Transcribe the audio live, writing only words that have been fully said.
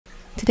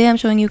Today I'm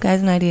showing you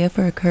guys an idea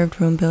for a curved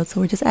room build.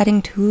 So we're just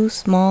adding two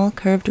small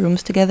curved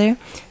rooms together.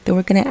 Then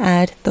we're going to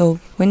add the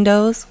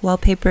windows,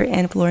 wallpaper,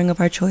 and flooring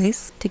of our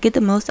choice. To get the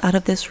most out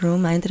of this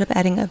room, I ended up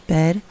adding a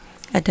bed,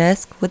 a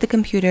desk with a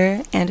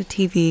computer and a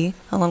TV,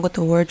 along with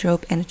a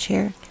wardrobe and a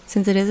chair.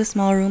 Since it is a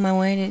small room, I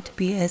wanted it to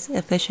be as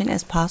efficient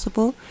as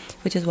possible,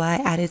 which is why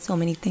I added so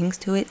many things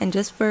to it. And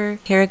just for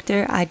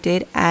character, I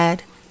did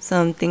add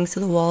some things to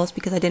the walls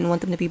because I didn't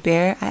want them to be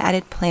bare. I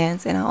added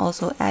plants and I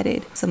also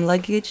added some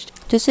luggage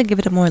just to give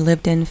it a more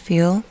lived in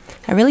feel.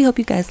 I really hope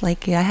you guys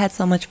like it. I had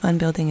so much fun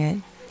building it.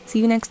 See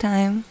you next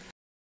time.